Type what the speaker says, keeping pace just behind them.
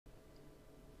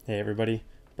Hey everybody,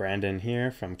 Brandon here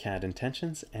from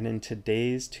Cadintentions, and in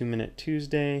today's 2-Minute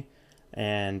Tuesday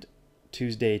and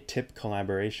Tuesday tip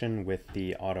collaboration with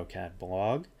the AutoCAD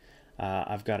blog,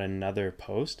 I've got another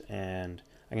post and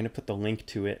I'm going to put the link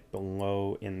to it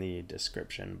below in the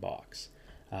description box.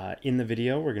 In the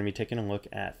video, we're going to be taking a look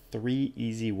at 3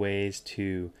 easy ways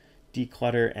to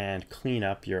declutter and clean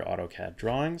up your AutoCAD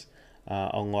drawings.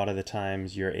 A lot of the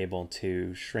times you're able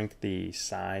to shrink the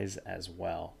size as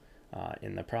well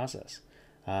in the process.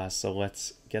 So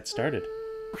let's get started.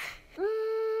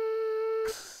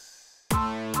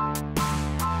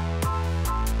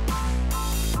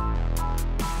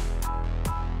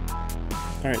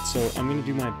 Alright, so I'm going to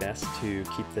do my best to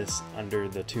keep this under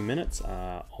the 2 minutes,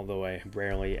 although I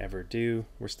rarely ever do.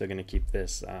 We're still going to keep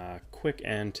this quick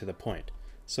and to the point.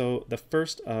 So the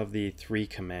first of the 3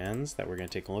 commands that we're going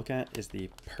to take a look at is the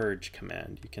Purge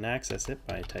command. You can access it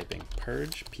by typing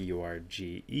Purge,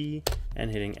 P-U-R-G-E,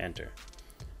 and hitting Enter.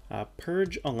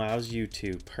 Purge allows you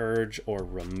to purge or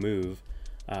remove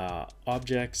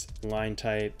objects, line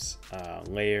types,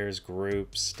 layers,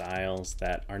 groups, styles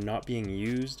that are not being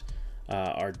used,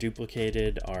 are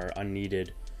duplicated, are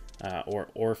unneeded, or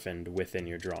orphaned within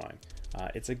your drawing.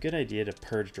 It's a good idea to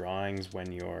purge drawings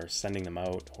when you're sending them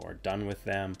out or done with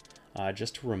them,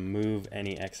 just to remove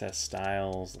any excess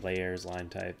styles, layers, line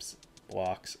types,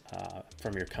 blocks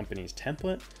from your company's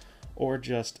template, or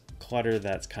just clutter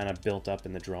that's kind of built up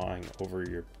in the drawing over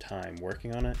your time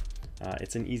working on it.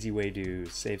 It's an easy way to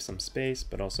save some space,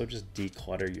 but also just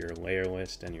declutter your layer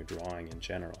list and your drawing in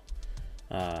general.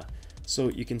 So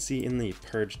you can see in the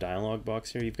Purge dialog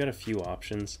box here, you've got a few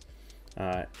options.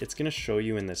 It's going to show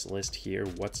you in this list here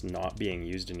what's not being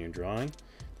used in your drawing.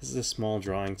 This is a small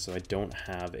drawing, so I don't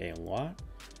have a lot,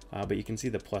 but you can see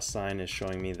the plus sign is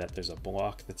showing me that there's a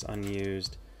block that's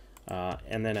unused,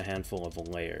 and then a handful of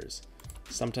layers.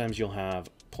 Sometimes you'll have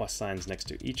plus signs next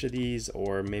to each of these,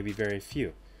 or maybe very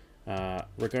few.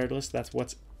 Regardless, that's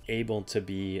what's able to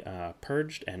be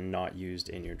purged and not used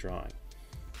in your drawing.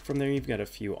 From there, you've got a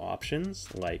few options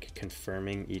like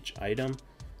confirming each item,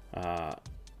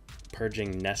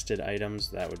 purging nested items,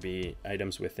 that would be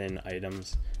items within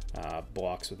items,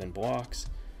 blocks within blocks,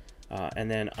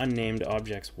 and then unnamed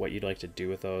objects, what you'd like to do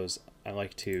with those. I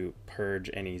like to purge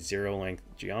any zero length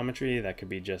geometry. That could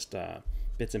be just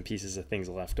bits and pieces of things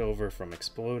left over from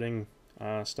exploding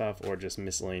stuff, or just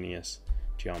miscellaneous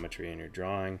geometry in your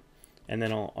drawing. And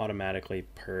then I'll automatically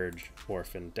purge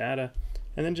orphaned data,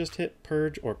 and then just hit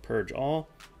purge or purge all.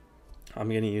 I'm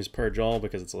going to use purge all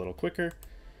because it's a little quicker,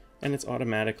 and it's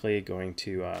automatically going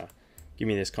to give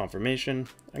me this confirmation.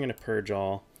 I'm going to purge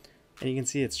all, and you can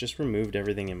see it's just removed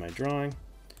everything in my drawing.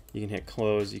 You can hit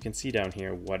close. You can see down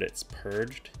here what it's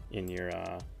purged in your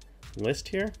list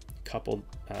here. Couple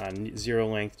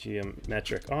zero length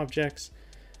geometric objects,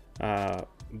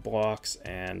 blocks,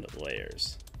 and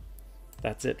layers.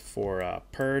 That's it for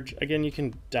Purge. Again, you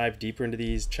can dive deeper into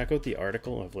these. Check out the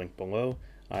article I've linked below.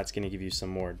 It's going to give you some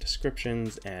more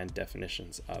descriptions and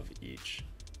definitions of each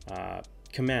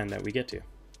command that we get to.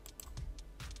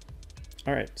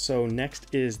 All right, so next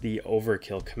is the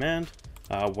Overkill command.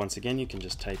 Once again, you can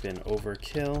just type in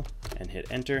Overkill and hit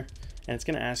Enter, and it's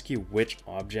going to ask you which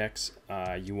objects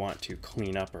you want to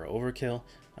clean up or overkill.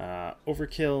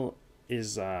 Overkill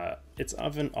is it's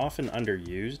often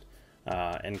underused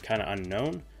and kind of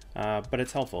unknown, but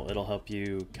it's helpful. It'll help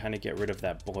you kind of get rid of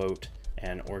that bloat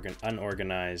and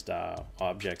unorganized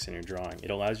objects in your drawing.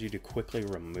 It allows you to quickly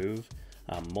remove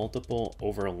multiple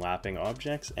overlapping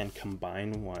objects and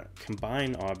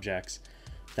combine objects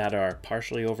that are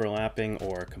partially overlapping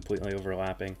or completely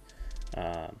overlapping.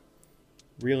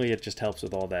 Really, it just helps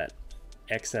with all that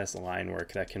excess line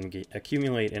work that can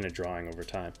accumulate in a drawing over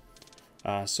time.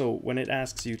 So when it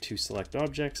asks you to select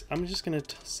objects, I'm just going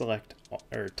to select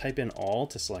or type in all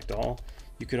to select all.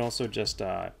 You could also just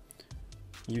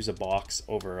use a box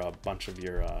over a bunch of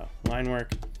your line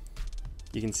work.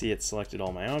 You can see it's selected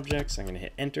all my objects. I'm going to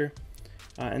hit Enter,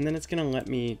 and then it's going to let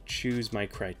me choose my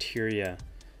criteria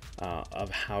of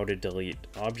how to delete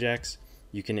objects.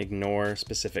 You can ignore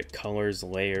specific colors,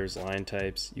 layers, line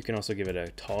types. You can also give it a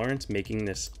tolerance. Making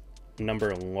this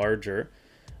number larger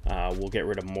will get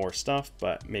rid of more stuff,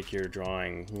 but make your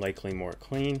drawing likely more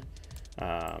clean.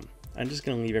 I'm just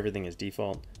going to leave everything as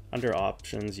default. Under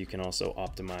options, you can also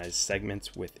optimize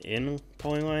segments within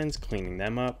polylines, cleaning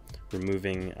them up,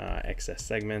 removing excess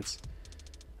segments.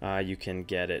 You can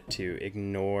get it to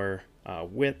ignore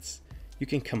widths. You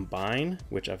can combine,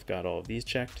 which I've got all of these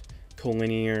checked,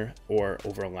 collinear or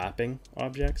overlapping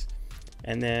objects,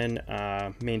 and then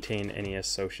maintain any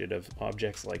associative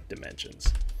objects like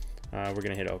dimensions. We're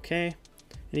going to hit OK,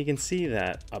 and you can see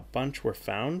that a bunch were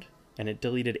found and it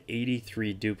deleted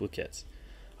 83 duplicates.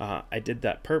 I did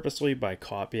that purposely by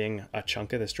copying a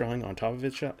chunk of this drawing on top of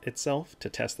itself to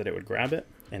test that it would grab it,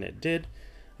 and it did.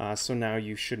 So now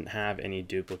you shouldn't have any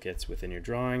duplicates within your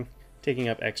drawing, taking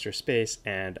up extra space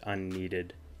and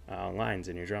unneeded lines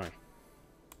in your drawing.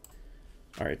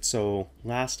 Alright, so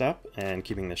last up, and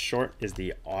keeping this short, is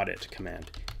the audit command.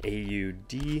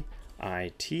 A-U-D-I-T.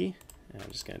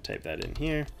 I'm just going to type that in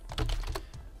here.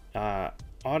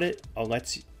 Audit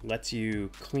lets you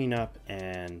clean up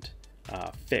and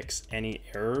fix any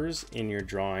errors in your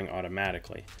drawing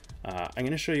automatically. I'm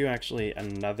going to show you actually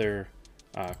another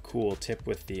cool tip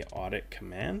with the audit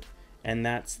command, and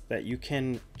that's that you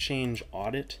can change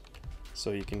audit.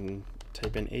 So you can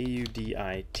type in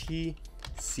AUDITCTL,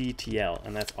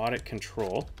 and that's audit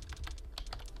control.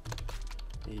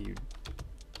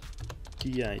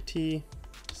 AUDITCTL,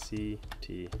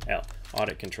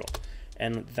 audit control.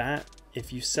 And that,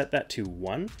 if you set that to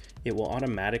 1, it will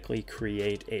automatically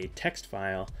create a text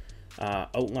file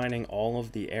outlining all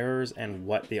of the errors and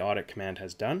what the audit command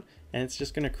has done. And it's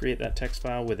just going to create that text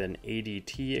file with an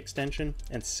ADT extension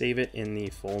and save it in the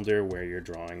folder where your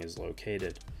drawing is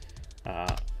located.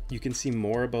 You can see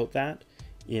more about that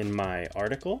in my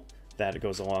article that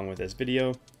goes along with this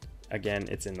video. Again,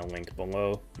 it's in the link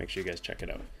below. Make sure you guys check it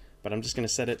out. But I'm just going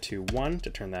to set it to 1 to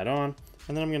turn that on,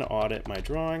 and then I'm going to audit my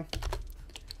drawing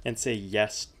and say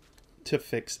yes to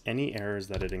fix any errors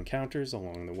that it encounters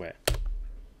along the way.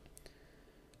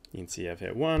 You can see I've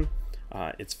hit 1.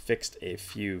 It's fixed a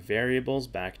few variables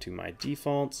back to my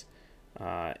defaults.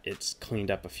 It's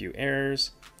cleaned up a few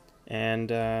errors,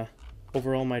 and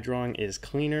overall my drawing is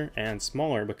cleaner and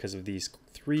smaller because of these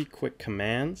 3 quick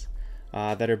commands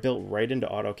that are built right into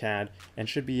AutoCAD and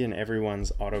should be in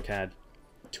everyone's AutoCAD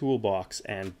toolbox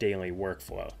and daily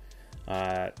workflow.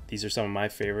 These are some of my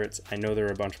favorites. I know there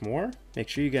are a bunch more. Make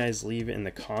sure you guys leave in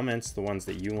the comments the ones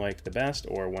that you like the best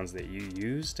or ones that you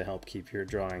use to help keep your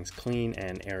drawings clean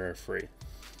and error-free.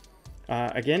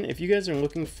 Again, if you guys are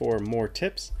looking for more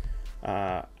tips,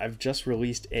 I've just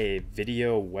released a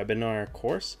video webinar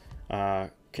course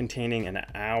containing an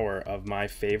hour of my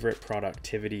favorite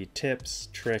productivity tips,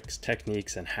 tricks,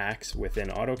 techniques, and hacks within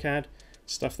AutoCAD.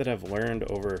 Stuff that I've learned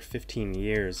over 15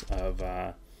 years of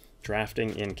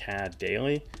drafting in CAD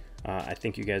daily. I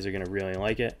think you guys are going to really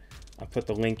like it. I'll put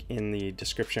the link in the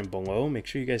description below. Make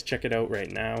sure you guys check it out right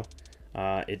now.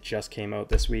 It just came out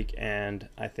this week, and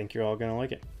I think you're all going to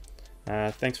like it.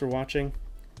 Thanks for watching.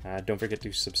 Don't forget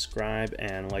to subscribe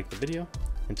and like the video.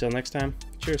 Until next time,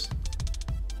 cheers.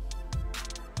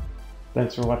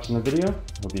 Thanks for watching the video.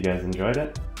 Hope you guys enjoyed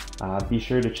it. Be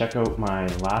sure to check out my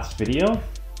last video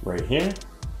right here.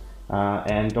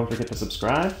 And don't forget to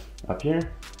subscribe up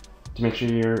here to make sure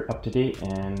you're up to date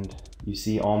and you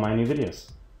see all my new videos.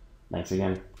 Thanks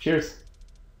again. Cheers.